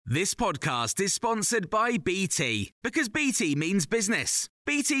This podcast is sponsored by BT, because BT means business.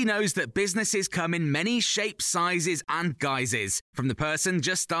 BT knows that businesses come in many shapes, sizes and guises, from the person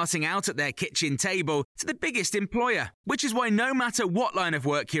just starting out at their kitchen table to the biggest employer, which is why no matter what line of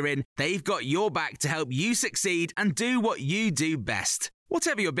work you're in, they've got your back to help you succeed and do what you do best.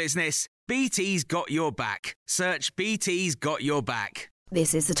 Whatever your business, BT's got your back. Search BT's got your back.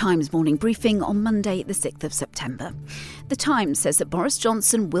 This is the Times morning briefing on Monday, the 6th of September. The Times says that Boris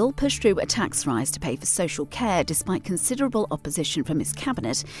Johnson will push through a tax rise to pay for social care despite considerable opposition from his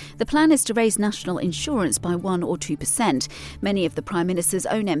cabinet. The plan is to raise national insurance by 1 or 2%. Many of the Prime Minister's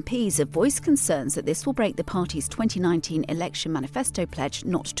own MPs have voiced concerns that this will break the party's 2019 election manifesto pledge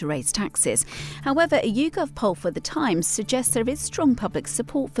not to raise taxes. However, a YouGov poll for The Times suggests there is strong public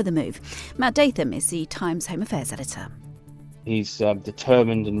support for the move. Matt Datham is the Times Home Affairs editor. He's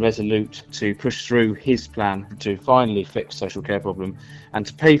determined and resolute to push through his plan to finally fix the social care problem and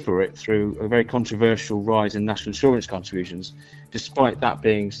to pay for it through a very controversial rise in national insurance contributions, despite that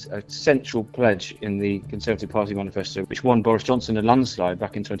being a central pledge in the Conservative Party manifesto, which won Boris Johnson a landslide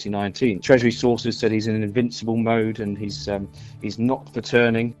back in 2019. Treasury sources said he's in an invincible mode and he's not for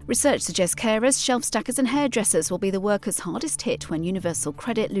turning. Research suggests carers, shelf stackers and hairdressers will be the workers hardest hit when Universal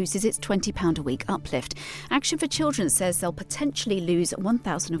Credit loses its £20 a week uplift. Action for Children says they'll potentially lose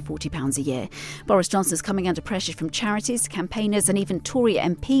 £1,040 a year. Boris Johnson's coming under pressure from charities, campaigners and even Tory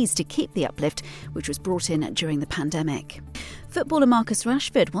MPs to keep the uplift, which was brought in during the pandemic. Footballer Marcus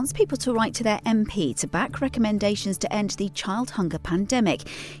Rashford wants people to write to their MP to back recommendations to end the child hunger pandemic.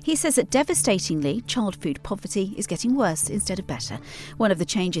 He says that devastatingly, child food poverty is getting worse instead of better. One of the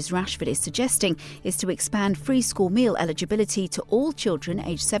changes Rashford is suggesting is to expand free school meal eligibility to all children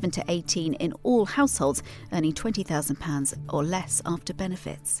aged 7 to 18 in all households earning £20,000 or less after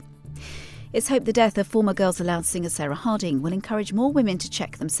benefits. It's hoped the death of former Girls Aloud singer Sarah Harding will encourage more women to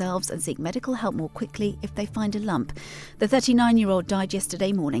check themselves and seek medical help more quickly if they find a lump. The 39-year-old died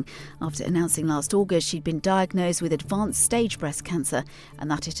yesterday morning after announcing last August she'd been diagnosed with advanced stage breast cancer and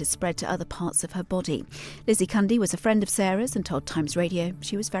that it had spread to other parts of her body. Lizzie Cundy was a friend of Sarah's and told Times Radio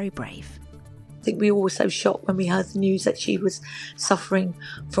she was very brave. I think we were all so shocked when we heard the news that she was suffering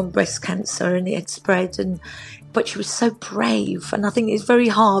from breast cancer and it had spread, but she was so brave. And I think it's very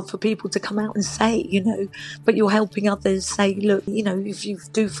hard for people to come out and say, but you're helping others say, look, if you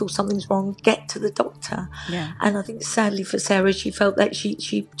do feel something's wrong, get to the doctor. Yeah. And I think sadly for Sarah, she felt that she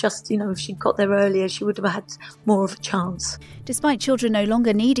just, if she'd got there earlier, she would have had more of a chance. Despite children no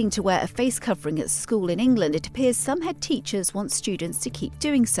longer needing to wear a face covering at school in England, it appears some head teachers want students to keep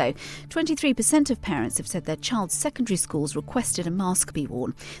doing so. 23% of parents have said their child's secondary schools requested a mask be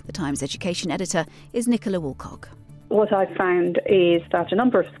worn. The Times education editor is Nicola Woolcock. What I've found is that a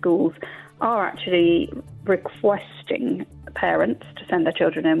number of schools are actually requesting parents to send their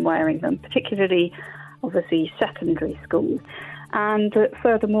children in wearing them, particularly, obviously, secondary schools. And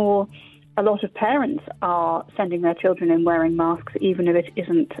furthermore, a lot of parents are sending their children in wearing masks, even if it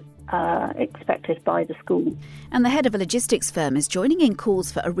isn't expected by the school. And the head of a logistics firm is joining in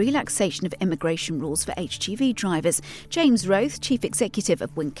calls for a relaxation of immigration rules for HGV drivers. James Roth, chief executive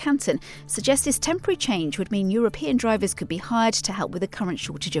of Wincanton, suggests this temporary change would mean European drivers could be hired to help with the current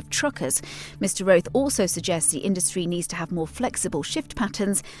shortage of truckers. Mr Roth also suggests the industry needs to have more flexible shift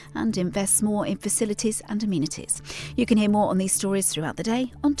patterns and invest more in facilities and amenities. You can hear more on these stories throughout the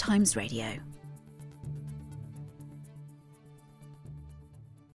day on Times Radio.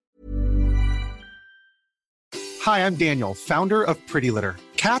 Hi, I'm Daniel, founder of Pretty Litter.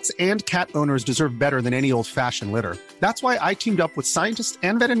 Cats and cat owners deserve better than any old-fashioned litter. That's why I teamed up with scientists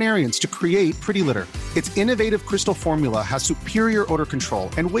and veterinarians to create Pretty Litter. Its innovative crystal formula has superior odor control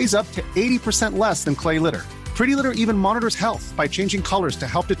and weighs up to 80% less than clay litter. Pretty Litter even monitors health by changing colors to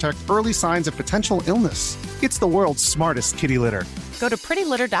help detect early signs of potential illness. It's the world's smartest kitty litter. Go to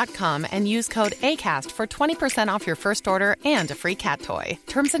prettylitter.com and use code ACAST for 20% off your first order and a free cat toy.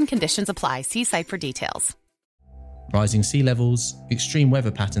 Terms and conditions apply. See site for details. Rising sea levels, extreme weather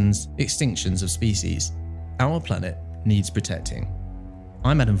patterns, extinctions of species. Our planet needs protecting.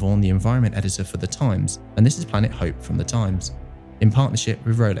 I'm Adam Vaughan, the Environment Editor for The Times, and this is Planet Hope from The Times, in partnership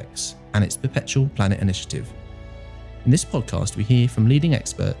with Rolex and its Perpetual Planet Initiative. In this podcast, we hear from leading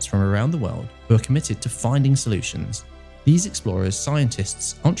experts from around the world who are committed to finding solutions. These explorers,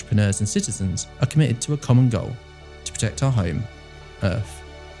 scientists, entrepreneurs and citizens are committed to a common goal, to protect our home, Earth.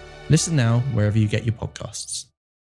 Listen now wherever you get your podcasts.